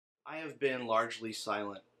I have been largely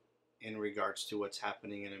silent in regards to what's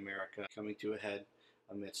happening in America, coming to a head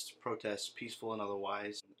amidst protests, peaceful and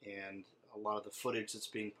otherwise, and a lot of the footage that's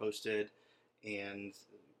being posted, and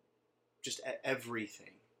just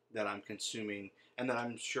everything that I'm consuming, and that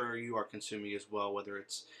I'm sure you are consuming as well, whether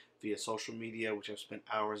it's via social media, which I've spent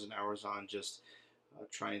hours and hours on just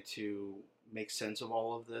trying to make sense of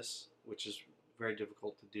all of this, which is very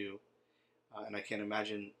difficult to do. And I can't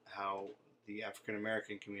imagine how the African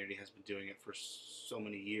American community has been doing it for so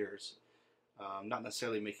many years. Not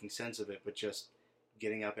necessarily making sense of it, but just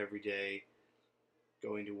getting up every day,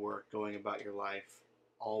 going to work, going about your life,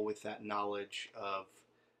 all with that knowledge of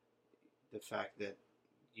the fact that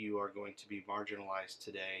you are going to be marginalized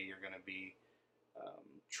today. You're going to be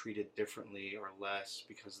treated differently or less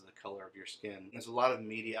because of the color of your skin. There's a lot of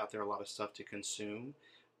media out there, a lot of stuff to consume,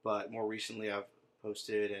 but more recently I've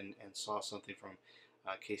posted and saw something from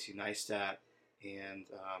Casey Neistat and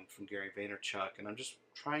from Gary Vaynerchuk, and I'm just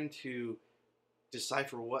trying to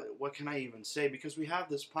decipher what can I even say, because we have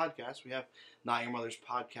this podcast, we have Not Your Mother's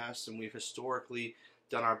Podcast, and we've historically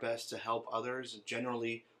done our best to help others,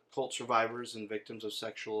 generally cult survivors and victims of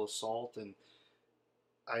sexual assault. And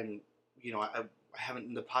I'm, I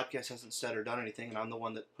haven't, the podcast hasn't said or done anything, and I'm the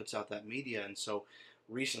one that puts out that media. And so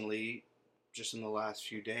recently, just in the last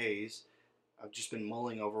few days, I've just been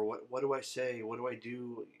mulling over what do I say, what do I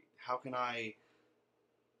do, how can I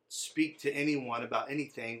speak to anyone about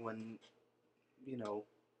anything when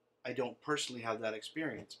I don't personally have that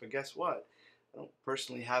experience. But guess what? I don't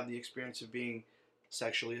personally have the experience of being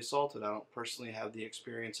sexually assaulted. I don't personally have the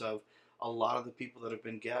experience of a lot of the people that have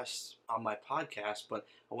been guests on my podcast, but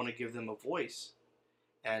I want to give them a voice.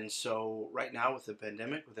 And so right now with the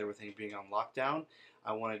pandemic, with everything being on lockdown,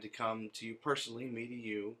 I wanted to come to you personally, me to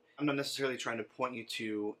you. I'm not necessarily trying to point you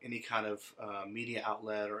to any kind of media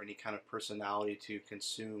outlet or any kind of personality to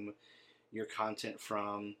consume your content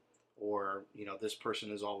from, or this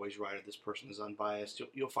person is always right or this person is unbiased.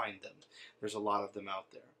 You'll find them. There's a lot of them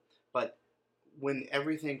out there. But when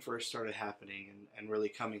everything first started happening and really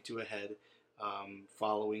coming to a head,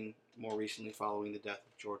 more recently following the death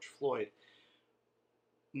of George Floyd,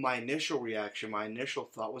 my initial reaction, my initial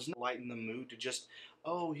thought was not lighten the mood to just,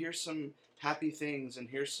 oh, here's some happy things, and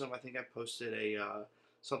here's some, I think I posted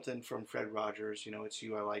something from Fred Rogers, It's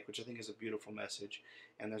You I Like, which I think is a beautiful message.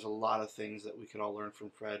 And there's a lot of things that we can all learn from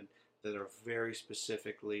Fred that are very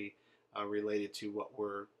specifically related to what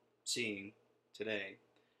we're seeing today.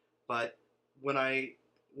 But my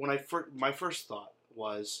first thought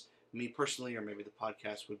was, me personally, or maybe the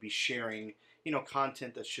podcast would be sharing,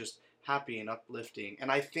 content that's just happy and uplifting.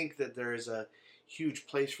 And I think that there is a huge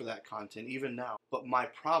place for that content even now. But my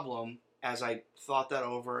problem, as I thought that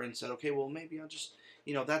over and said, okay, well, maybe I'll just,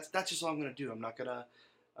 that's just all I'm going to do. I'm not going to,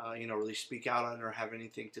 really speak out on it or have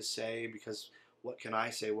anything to say, because what can I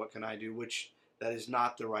say? What can I do? Which that is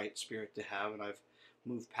not the right spirit to have, and I've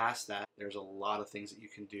moved past that. There's a lot of things that you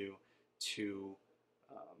can do to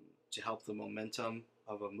help the momentum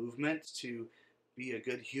of a movement, to be a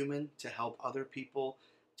good human, to help other people,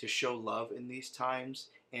 to show love in these times,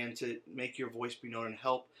 and to make your voice be known and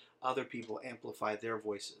help other people amplify their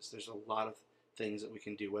voices. There's a lot of things that we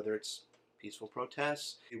can do, whether it's peaceful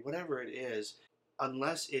protests, whatever it is,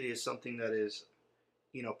 unless it is something that is,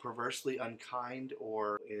 perversely unkind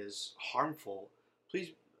or is harmful. Please,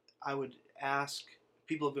 I would ask,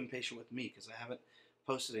 people have been patient with me because I haven't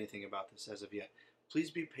posted anything about this as of yet. Please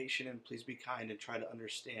be patient and please be kind and try to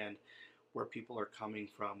understand where people are coming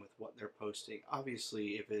from with what they're posting.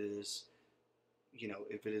 Obviously, if it is,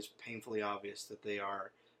 if it is painfully obvious that they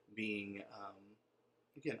are being,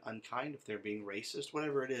 again, unkind, if they're being racist,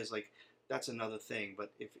 whatever it is, like, that's another thing.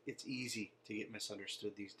 But if it's easy to get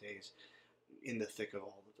misunderstood these days in the thick of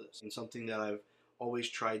all of this, and something that I've always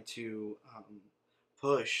tried to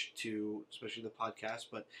push to, especially the podcast,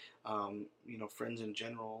 but friends in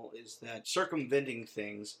general, is that circumventing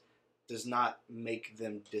things does not make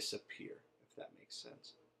them disappear, if that makes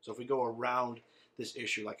sense. So if we go around this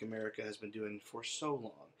issue like America has been doing for so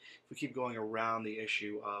long, if we keep going around the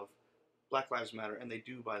issue of Black Lives Matter, and they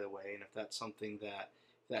do, by the way, and if that's something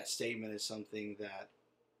that statement is something that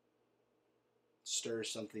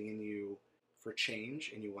stirs something in you for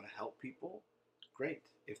change and you want to help people, great.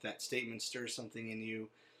 If that statement stirs something in you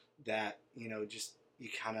that, just you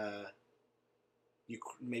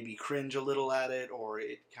maybe cringe a little at it, or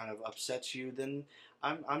it kind of upsets you, then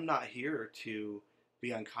I'm not here to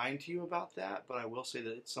be unkind to you about that. But I will say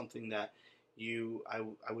that it's something that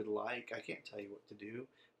I would like. I can't tell you what to do,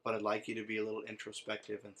 but I'd like you to be a little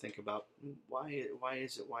introspective and think about why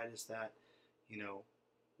does that, why does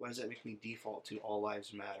that make me default to all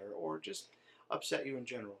lives matter, or just upset you in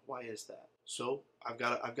general? Why is that? So I've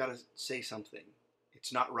got to say something.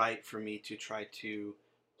 It's not right for me to try to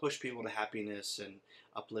push people to happiness and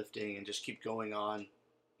uplifting and just keep going on,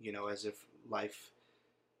 as if life,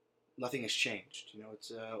 nothing has changed.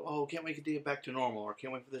 It's oh, can't wait to get back to normal, or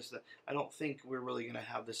can't wait for this. That. I don't think we're really going to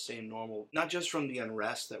have the same normal. Not just from the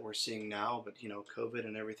unrest that we're seeing now, but COVID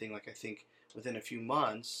and everything. Like I think within a few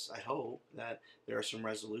months, I hope that there are some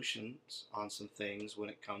resolutions on some things when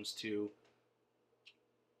it comes to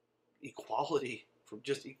equality, for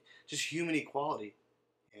just human equality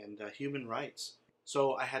and human rights.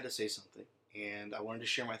 So I had to say something, and I wanted to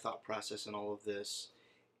share my thought process in all of this.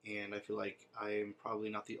 And I feel like I am probably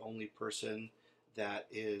not the only person that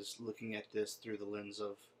is looking at this through the lens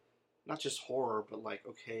of not just horror, but like,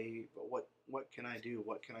 okay, but what can I do?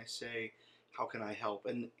 What can I say? How can I help?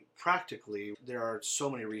 And practically, there are so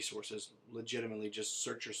many resources. Legitimately, just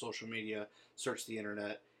search your social media, search the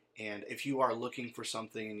internet, and if you are looking for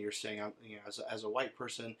something and you're saying, as a white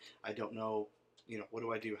person, I don't know, what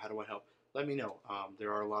do I do? How do I help? Let me know.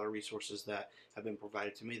 There are a lot of resources that have been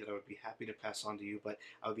provided to me that I would be happy to pass on to you, but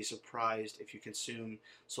I would be surprised if you consume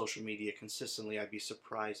social media consistently. I'd be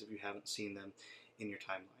surprised if you haven't seen them in your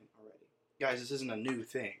timeline already. Guys, this isn't a new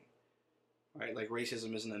thing, right? Like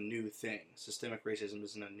racism isn't a new thing. Systemic racism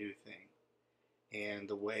isn't a new thing. And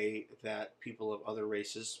the way that people of other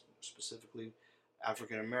races, specifically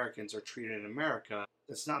African Americans, are treated in America,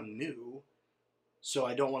 that's not new. So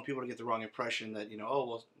I don't want people to get the wrong impression that, oh,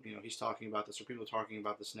 well, he's talking about this, or people are talking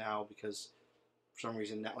about this now because for some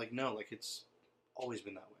reason now, like, no, like it's always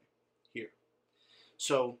been that way here.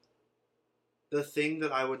 So the thing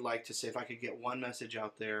that I would like to say, if I could get one message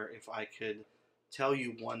out there, if I could tell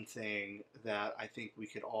you one thing that I think we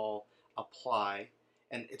could all apply,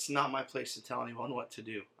 and it's not my place to tell anyone what to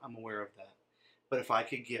do, I'm aware of that. But if I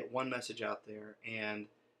could get one message out there and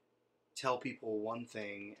tell people one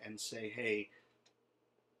thing and say, hey,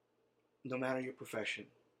 no matter your profession,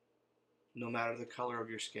 no matter the color of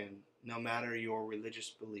your skin, no matter your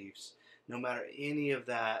religious beliefs, no matter any of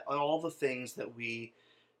that, all the things that we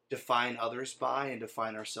define others by and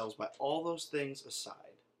define ourselves by, all those things aside,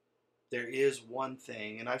 there is one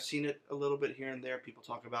thing, and I've seen it a little bit here and there. People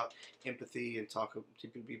talk about empathy and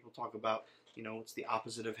people talk about, it's the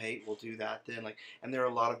opposite of hate. We'll do that then. And there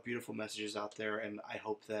are a lot of beautiful messages out there, and I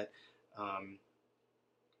hope that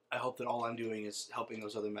all I'm doing is helping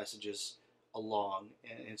those other messages along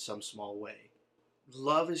in some small way.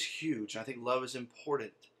 Love is huge, and I think love is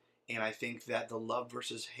important, and I think that the love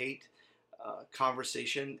versus hate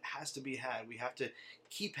conversation has to be had. We have to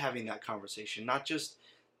keep having that conversation, not just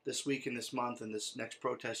this week and this month and this next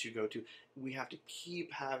protest you go to. We have to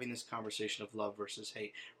keep having this conversation of love versus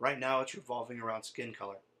hate. Right now it's revolving around skin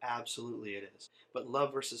color. Absolutely it is. But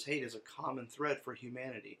love versus hate is a common thread for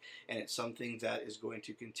humanity, and it's something that is going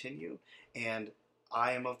to continue. And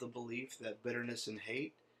I am of the belief that bitterness and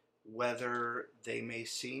hate, whether they may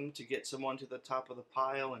seem to get someone to the top of the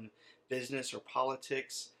pile in business or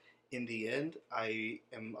politics, in the end, I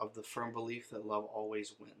am of the firm belief that love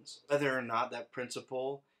always wins. Whether or not that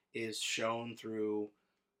principle is shown through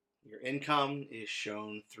your income, is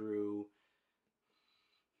shown through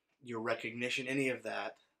your recognition, any of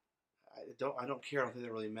that, I don't care. I don't think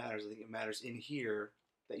that really matters. I think it matters in here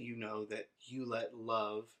that you know that you let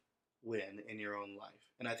love win in your own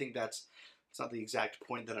life. And I think it's not the exact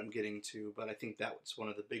point that I'm getting to, but I think that's one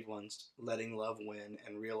of the big ones, letting love win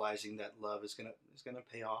and realizing that love is gonna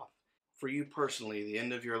pay off. For you personally, the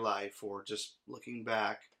end of your life, or just looking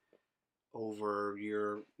back over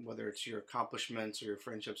whether it's your accomplishments or your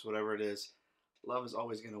friendships, whatever it is, love is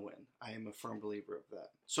always going to win. I am a firm believer of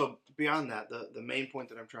that. So beyond that, the main point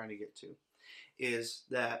that I'm trying to get to is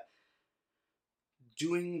that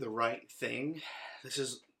doing the right thing, this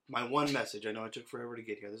is my one message. I know it took forever to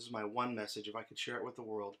get here. This is my one message. If I could share it with the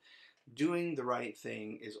world, doing the right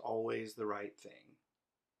thing is always the right thing.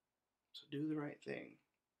 So do the right thing.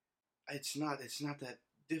 It's not that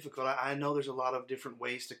difficult. I know there's a lot of different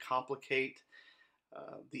ways to complicate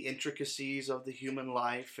the intricacies of the human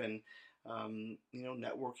life, and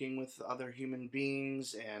networking with other human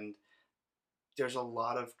beings, and there's a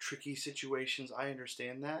lot of tricky situations. I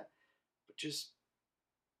understand that, but just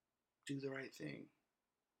do the right thing.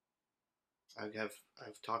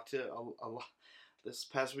 I've talked to a lot this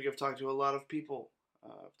past week. I've talked to a lot of people.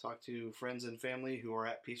 I've talked to friends and family who are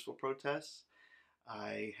at peaceful protests.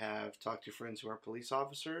 I have talked to friends who are police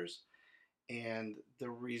officers, and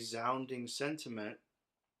the resounding sentiment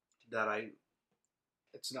that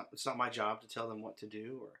it's not my job to tell them what to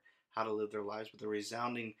do or how to live their lives, but the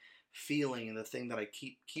resounding feeling, and the thing that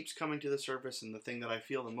keeps coming to the surface, and the thing that I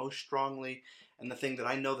feel the most strongly, and the thing that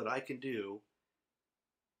I know that I can do,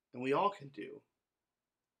 and we all can do,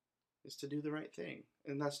 is to do the right thing.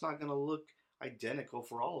 And that's not going to look identical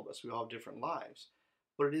for all of us. We all have different lives.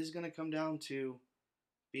 But it is going to come down to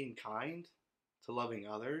being kind, to loving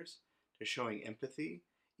others, to showing empathy,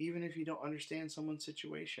 even if you don't understand someone's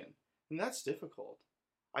situation. And that's difficult.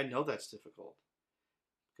 I know that's difficult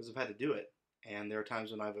because I've had to do it. And there are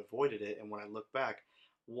times when I've avoided it. And when I look back,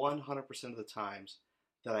 100% of the times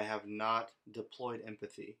that I have not deployed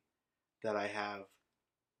empathy, that I have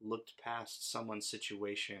looked past someone's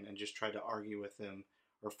situation and just tried to argue with them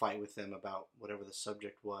or fight with them about whatever the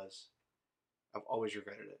subject was, I've always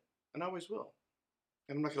regretted it. And I always will.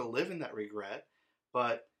 And I'm not going to live in that regret,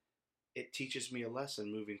 but it teaches me a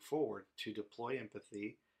lesson moving forward to deploy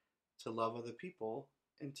empathy, to love other people,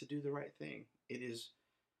 and to do the right thing. It is,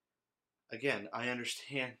 again, I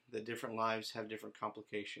understand that different lives have different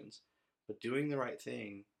complications, but doing the right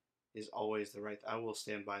thing is always the right. I will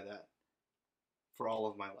stand by that for all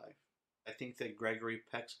of my life. I think that Gregory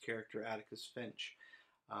Peck's character Atticus Finch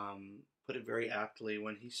put it very aptly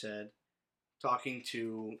when he said, talking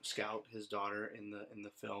to Scout, his daughter, in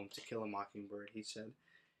the film To Kill a Mockingbird, he said,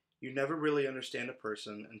 "You never really understand a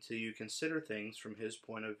person until you consider things from his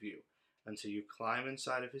point of view, until you climb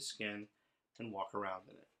inside of his skin and walk around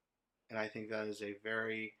in it." And I think that is a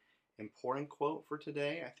very important quote for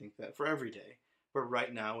today. I think that for every day, but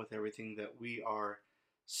right now, with everything that we are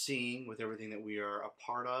seeing, with everything that we are a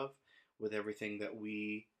part of, with everything that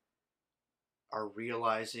we are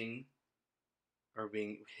realizing or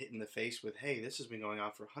being hit in the face with, hey, this has been going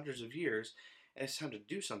on for hundreds of years, and it's time to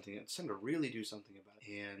do something. It's time to really do something about it.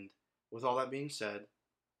 And with all that being said,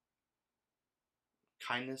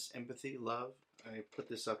 kindness, empathy, love. I put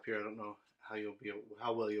this up here. I don't know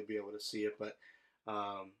how well you'll be able to see it, but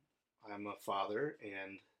I'm a father,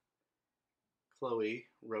 and Chloe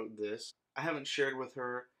wrote this. I haven't shared with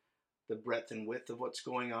her the breadth and width of what's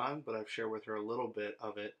going on, but I've shared with her a little bit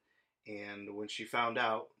of it. And when she found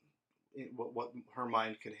out what her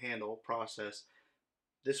mind could handle, process,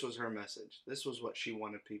 this was her message. This was what she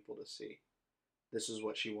wanted people to see. This is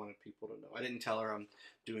what she wanted people to know. I didn't tell her I'm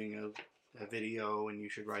doing a video and you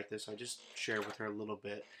should write this. I just shared with her a little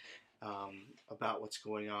bit about what's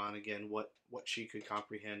going on. Again, what she could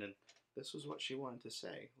comprehend. And this was what she wanted to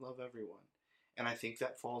say. Love everyone. And I think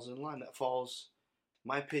that falls in line. That falls,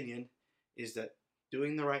 my opinion, is that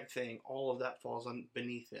doing the right thing, all of that falls on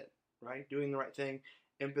beneath it, right? Doing the right thing,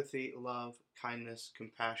 empathy, love, kindness,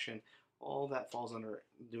 compassion, all that falls under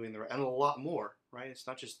doing the right, and a lot more, right? It's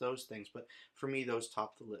not just those things, but for me, those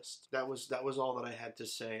top the list. That was all that I had to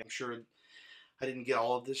say. I'm sure I didn't get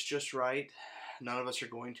all of this just right. None of us are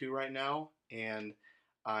going to right now, and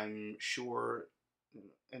I'm sure,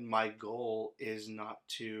 and my goal is not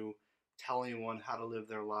to tell anyone how to live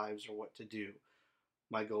their lives or what to do.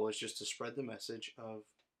 My goal is just to spread the message of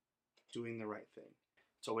doing the right thing.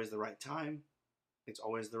 It's always the right time. It's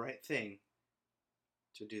always the right thing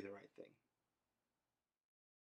to do the right thing.